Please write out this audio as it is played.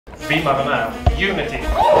Vinnaren är Unity.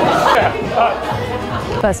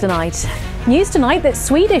 First tonight. News tonight that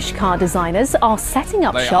Swedish car designers are setting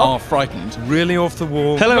up shop. They are frightened. Really off the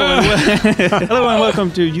wall. Hello, hello and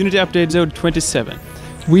welcome to Unity Update Zone 27.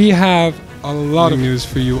 We have a lot of news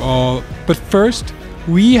for you all, but first,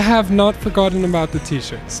 we have not forgotten about the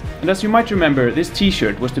t-shirts. And as you might remember, this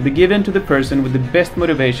t-shirt was to be given to the person with the best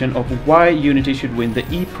motivation of why Unity should win the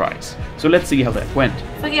E-prize. So let's see how that went.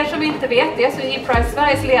 För er som inte vet det så är E-prize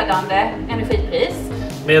Sveriges ledande energipris.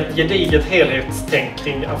 Med ett gediget helhetstänk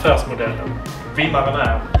kring affärsmodellen. Vinnaren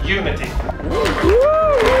är Unity.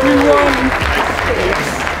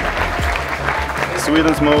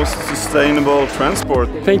 Sweden's most sustainable transport.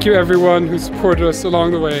 Thank you everyone who supported us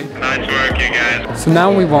along the way. Nice work, you guys. So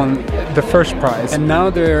now we won the first prize, and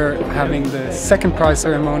now they're having the second prize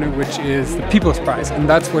ceremony, which is the People's Prize, and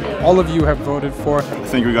that's what all of you have voted for. I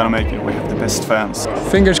think we're gonna make it. We have the best fans.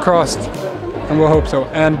 Fingers crossed, and we'll hope so.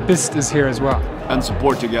 And BIST is here as well. And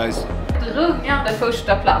support you guys. Rungande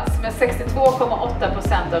första plats med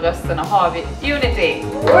 62,8% av rösterna har vi Unity.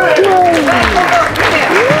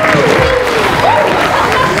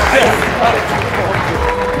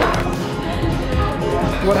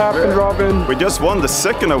 What happened, Robin? We just won the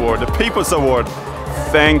second award, the People's Award.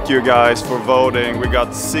 Thank you guys for voting. We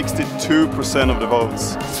got 62% of the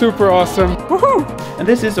votes. Super awesome. Woohoo! And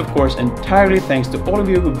this is of course entirely thanks to all of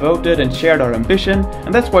you who voted and shared our ambition,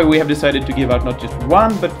 and that's why we have decided to give out not just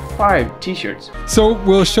 1 but 5 t-shirts. So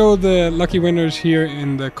we'll show the lucky winners here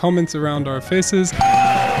in the comments around our faces.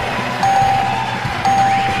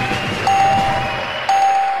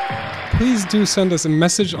 Please do send us a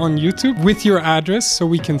message on YouTube with your address so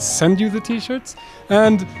we can send you the t-shirts.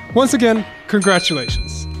 And once again,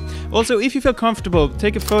 congratulations. Also, if you feel comfortable,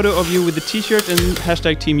 take a photo of you with the t-shirt and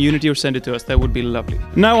hashtag Team Unity or send it to us. That would be lovely.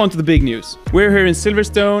 Now on to the big news. We're here in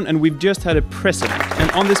Silverstone and we've just had a press event.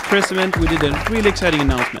 And on this press event, we did a really exciting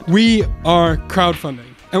announcement. We are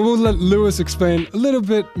crowdfunding, and we'll let Lewis explain a little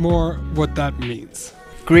bit more what that means.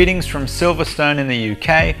 Greetings from Silverstone in the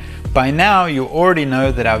UK. By now you already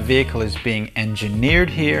know that our vehicle is being engineered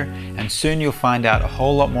here, and soon you'll find out a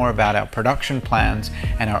whole lot more about our production plans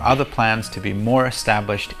and our other plans to be more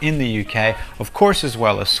established in the UK, of course as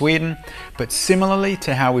well as Sweden. But similarly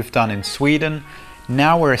to how we've done in Sweden,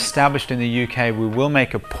 now we're established in the UK, we will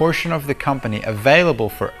make a portion of the company available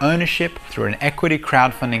for ownership through an equity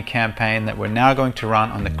crowdfunding campaign that we're now going to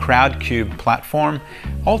run on the Crowdcube platform.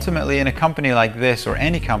 Ultimately, in a company like this, or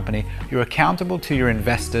any company, you're accountable to your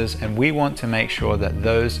investors, and we want to make sure that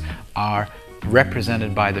those are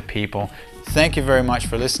represented by the people. Thank you very much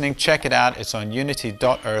for listening. Check it out. It's on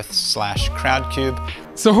unity.earth/crowdcube.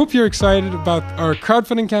 So hope you're excited about our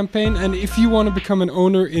crowdfunding campaign, and if you want to become an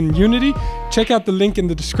owner in Unity, check out the link in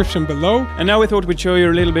the description below. And now we thought we'd show you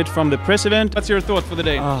a little bit from the press event. What's your thought for the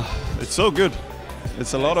day? It's so good.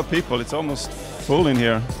 It's a lot of people. It's almost full in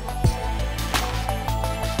here.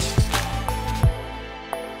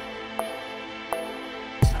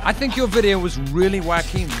 I think your video was really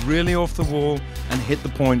wacky, really off the wall, and hit the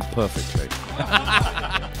point perfectly.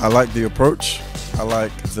 I like the approach. I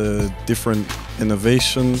like the different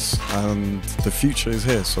innovations, and the future is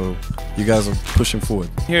here, so you guys are pushing forward.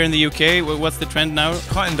 Here in the UK, what's the trend now?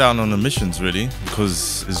 Cutting down on emissions, really,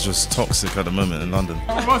 because it's just toxic at the moment in London.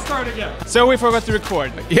 We'll start again. So we forgot to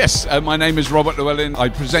record. Yes, my name is Robert Llewellyn. I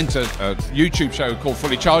present a YouTube show called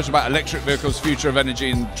Fully Charged about electric vehicles, future of energy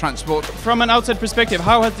and transport. From an outside perspective,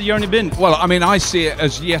 how has the journey been? Well, I mean, I see it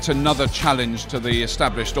as yet another challenge to the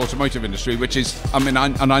established automotive industry, which is, I mean,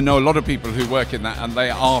 I know a lot of people who work in that, and they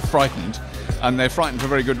are frightened. And they're frightened for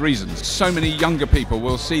very good reasons. So many younger people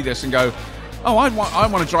will see this and go, oh, I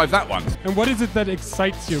want to drive that one. And what is it that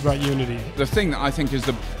excites you about Unity? The thing that I think is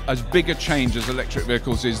as big a change as electric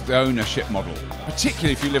vehicles is the ownership model.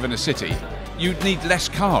 Particularly if you live in a city, you need less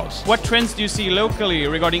cars. What trends do you see locally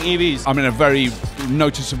regarding EVs? I mean, a very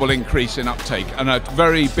noticeable increase in uptake and a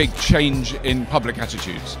very big change in public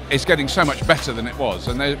attitudes. It's getting so much better than it was,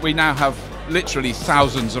 and we now have literally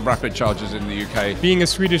thousands of rapid chargers in the UK. Being a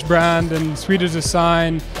Swedish brand and Swedish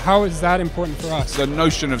design, how is that important for us? The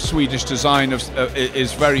notion of Swedish design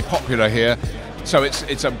is very popular here. So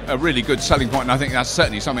it's a really good selling point, and I think that's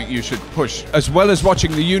certainly something you should push. As well as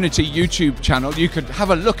watching the Unity YouTube channel, you could have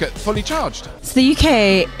a look at Fully Charged. So the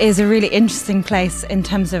UK is a really interesting place in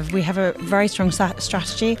terms of we have a very strong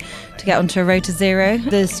strategy to get onto a road to zero.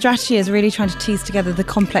 The strategy is really trying to tease together the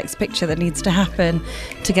complex picture that needs to happen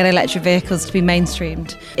to get electric vehicles to be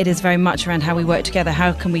mainstreamed. It is very much around how we work together.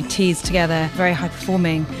 How can we tease together very high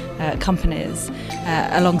performing companies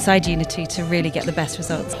alongside Unity to really get the best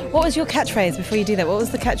results. What was your catchphrase before you do that? What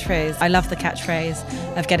was the catchphrase? I love the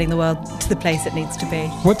catchphrase of getting the world to the place it needs to be.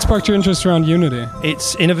 What sparked your interest around Unity?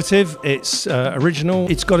 It's innovative, it's original,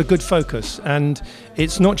 it's got a good focus, and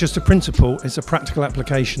it's not just a principle, it's a practical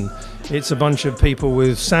application. It's a bunch of people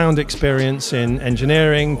with sound experience in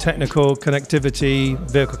engineering, technical, connectivity,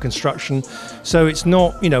 vehicle construction. So it's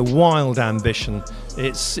not, wild ambition.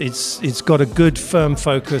 It's got a good firm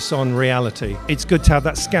focus on reality. It's good to have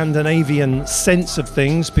that Scandinavian sense of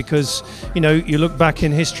things because, you look back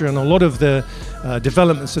in history and a lot of the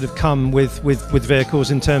developments that have come with vehicles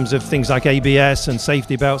in terms of things like ABS and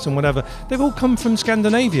safety belts and whatever, they've all come from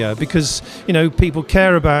Scandinavia because, people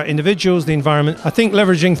care about individuals, the environment. I think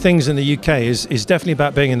leveraging things in the UK is definitely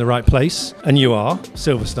about being in the right place, and you are,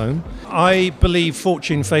 Silverstone. I believe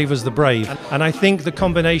fortune favours the brave, and I think the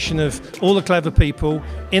combination of all the clever people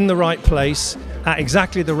in the right place at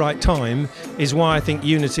exactly the right time is why I think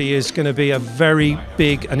Unity is going to be a very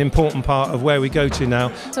big and important part of where we go to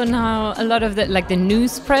now. So now a lot of the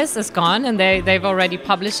news press is gone, and they've already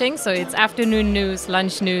publishing, so it's afternoon news,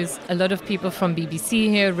 lunch news, a lot of people from BBC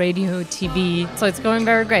here, radio, TV, so it's going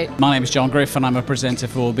very great. My name is John Griff and I'm a presenter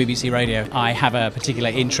for BBC Radio. I have a particular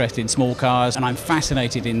interest in small cars and I'm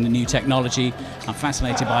fascinated in the new technology, I'm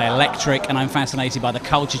fascinated by electric, and I'm fascinated by the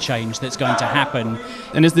culture change that's going to happen.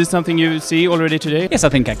 And is this something you see already today? Yes, I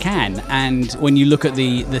think I can. And when you look at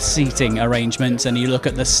the seating arrangements and you look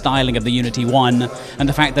at the styling of the Unity 1 and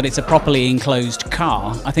the fact that it's a properly enclosed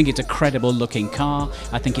car, I think it's a credible looking car.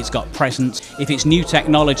 I think it's got presence. If it's new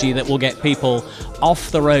technology that will get people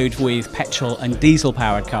off the road with petrol and diesel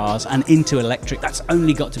powered cars and into electric, that's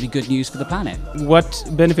only got to be good news for the planet. What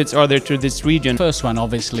benefits are there to this region? First one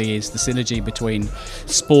obviously is the synergy between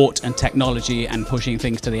sport and technology and pushing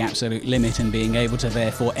things to the absolute limit and being able to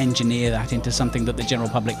therefore engineer that into something that the general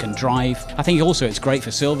public can drive. I think also it's great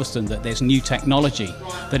for Silverstone that there's new technology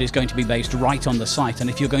that is going to be based right on the site, and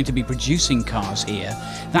if you're going to be producing cars here,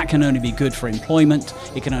 that can only be good for employment,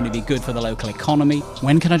 it can only be good for the local economy.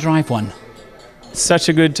 When can I drive one? Such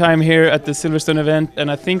a good time here at the Silverstone event,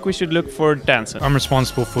 and I think we should look for dancing. I'm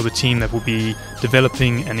responsible for the team that will be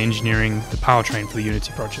developing and engineering the powertrain for the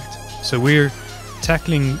Unity project. So we're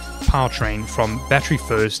tackling powertrain from battery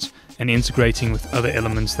first and integrating with other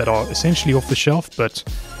elements that are essentially off the shelf, but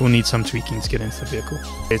will need some tweaking to get into the vehicle.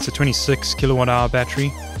 It's a 26 kilowatt hour battery,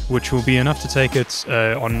 which will be enough to take it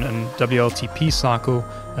on a WLTP cycle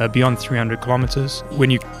beyond 300 kilometers. When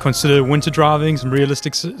you consider winter driving, some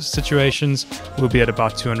realistic situations, we'll be at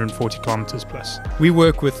about 240 kilometers plus. We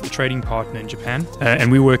work with a trading partner in Japan,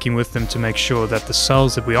 and we're working with them to make sure that the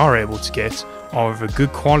cells that we are able to get are of a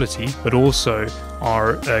good quality, but also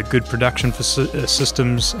are good production for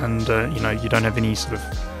systems, and you don't have any sort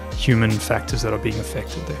of human factors that are being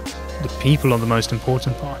affected there. The people are the most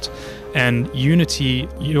important part. And Unity,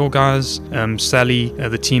 your guys, Sally,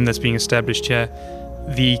 the team that's being established here,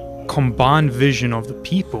 the combined vision of the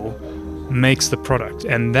people makes the product,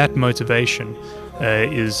 and that motivation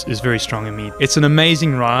is very strong in me. It's an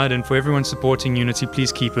amazing ride, and for everyone supporting Unity,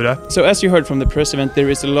 please keep it up. So as you heard from the press event, there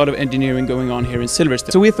is a lot of engineering going on here in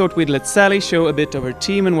Silverstone. So we thought we'd let Sally show a bit of her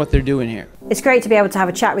team and what they're doing here. It's great to be able to have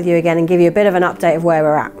a chat with you again and give you a bit of an update of where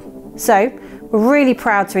we're at. So we're really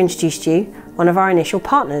proud to introduce to you one of our initial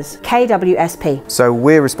partners, KWSP. So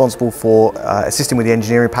we're responsible for assisting with the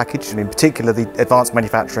engineering package, and in particular the advanced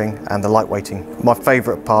manufacturing and the lightweighting. My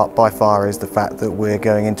favourite part by far is the fact that we're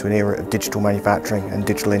going into an era of digital manufacturing and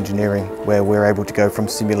digital engineering, where we're able to go from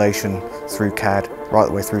simulation through CAD right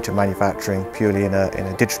the way through to manufacturing purely in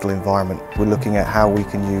a digital environment. We're looking at how we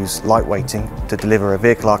can use lightweighting to deliver a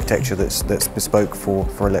vehicle architecture that's bespoke for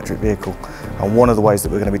electric vehicle. And one of the ways that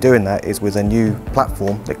we're going to be doing that is with a new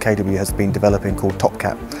platform that KW has been developing called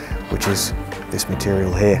TopCat, which is this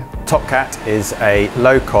material here. TopCat is a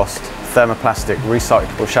low-cost thermoplastic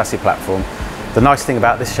recyclable chassis platform. The nice thing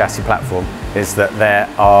about this chassis platform is that there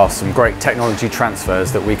are some great technology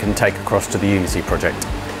transfers that we can take across to the Unity project.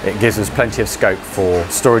 It gives us plenty of scope for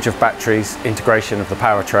storage of batteries, integration of the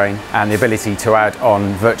powertrain, and the ability to add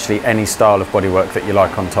on virtually any style of bodywork that you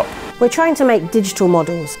like on top. We're trying to make digital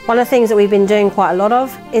models. One of the things that we've been doing quite a lot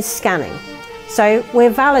of is scanning. So we're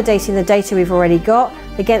validating the data we've already got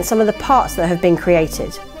against some of the parts that have been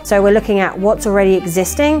created. So we're looking at what's already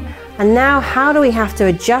existing, and now how do we have to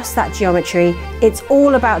adjust that geometry? It's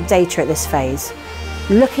all about data at this phase.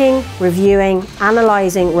 looking, reviewing,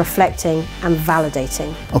 analysing, reflecting and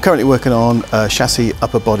validating. I'm currently working on chassis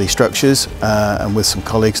upper body structures and with some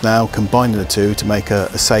colleagues now combining the two to make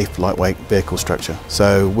a safe lightweight vehicle structure.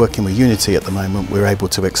 So working with Uniti at the moment, we're able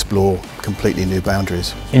to explore completely new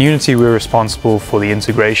boundaries. In Uniti we're responsible for the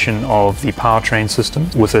integration of the powertrain system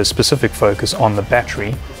with a specific focus on the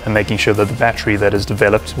battery and making sure that the battery that is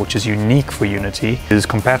developed, which is unique for Uniti, is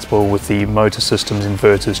compatible with the motor systems,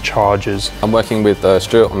 inverters, chargers. I'm working with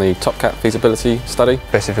Stuart on the Top Cat feasibility study.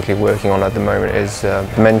 Specifically working on at the moment is the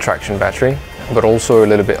main traction battery, but also a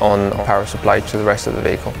little bit on power supply to the rest of the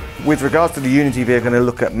vehicle. With regards to the Uniti, we're going to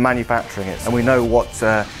look at manufacturing it, and we know what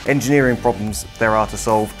engineering problems there are to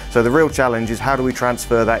solve. So the real challenge is how do we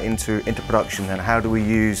transfer that into production, and how do we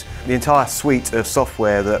use the entire suite of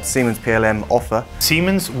software that Siemens PLM offer.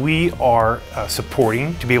 Siemens, we are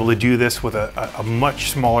supporting to be able to do this with a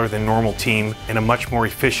much smaller than normal team in a much more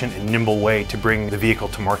efficient and nimble way to bring the vehicle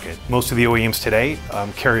to market. Most of the OEMs today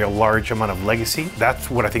carry a large amount of legacy.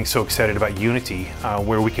 That's what I think is so excited about Uniti,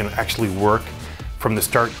 where we can actually work from the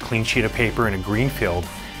start, clean sheet of paper in a greenfield,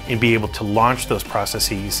 and be able to launch those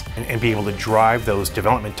processes and be able to drive those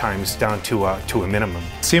development times down to a minimum.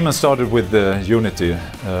 Siemens started with the Uniti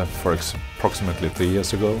for approximately 3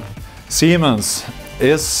 years ago. Siemens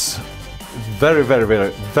is very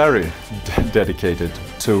dedicated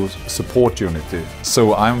to support Uniti.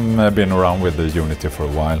 So I've been around with the Uniti for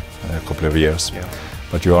a while, a couple of years. Yeah.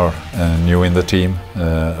 But you are new in the team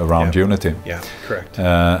around Uniti. Yeah, correct.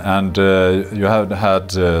 And you have had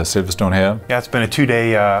Silverstone here. Yeah, it's been a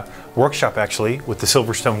 2-day workshop actually with the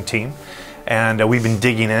Silverstone team. And we've been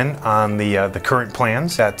digging in on the current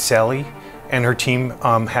plans that Sally and her team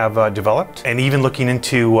have developed, and even looking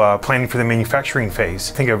into planning for the manufacturing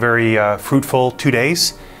phase. I think a very fruitful 2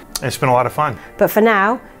 days, and it's been a lot of fun. But for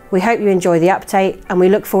now, we hope you enjoy the update, and we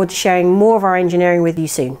look forward to sharing more of our engineering with you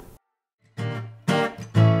soon.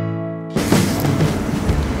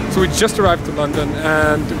 So we just arrived to London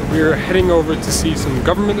and we're heading over to see some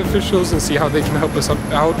government officials and see how they can help us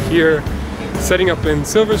out here, setting up in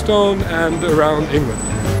Silverstone and around England.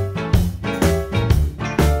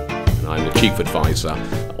 I'm the Chief Advisor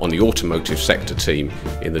on the automotive sector team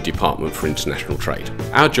in the Department for International Trade.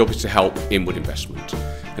 Our job is to help inward investment.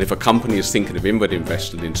 And if a company is thinking of inward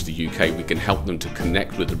investment into the UK, we can help them to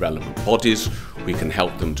connect with the relevant bodies, we can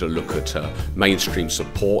help them to look at mainstream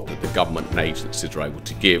support that the government and agencies are able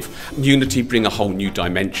to give. Uniti bring a whole new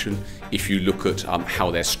dimension. If you look at how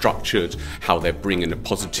they're structured, how they're bringing a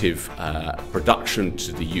positive production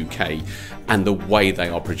to the UK, and the way they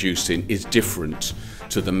are producing is different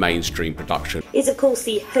to the mainstream production. It's of course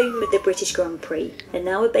the home of the British Grand Prix and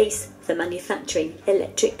now a base for manufacturing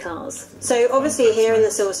electric cars. So obviously here in the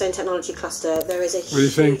Silverstone Technology Cluster there is a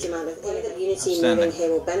huge amount of things that Uniti moving here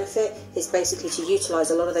will benefit. Is basically to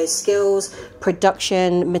utilise a lot of those skills,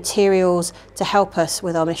 production, materials to help us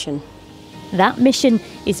with our mission. That mission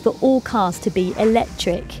is for all cars to be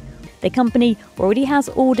electric. The company already has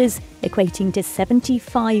orders equating to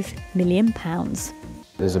 £75 million.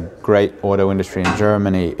 There's a great auto industry in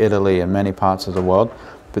Germany, Italy, and many parts of the world,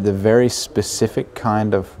 but the very specific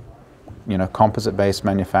kind of, composite-based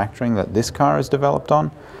manufacturing that this car is developed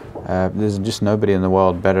on, there's just nobody in the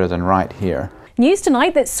world better than right here. News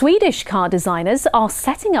tonight that Swedish car designers are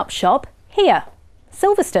setting up shop here.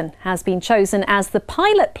 Silverstone has been chosen as the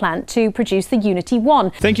pilot plant to produce the Uniti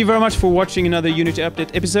 1. Thank you very much for watching another Uniti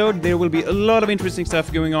Update episode. There will be a lot of interesting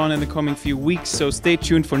stuff going on in the coming few weeks, so stay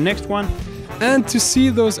tuned for next one. And to see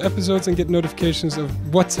those episodes and get notifications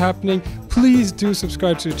of what's happening, please do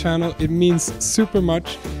subscribe to the channel. It means super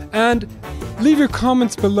much. And leave your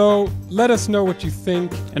comments below. Let us know what you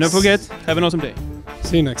think. And don't forget, have an awesome day.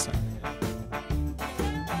 See you next time.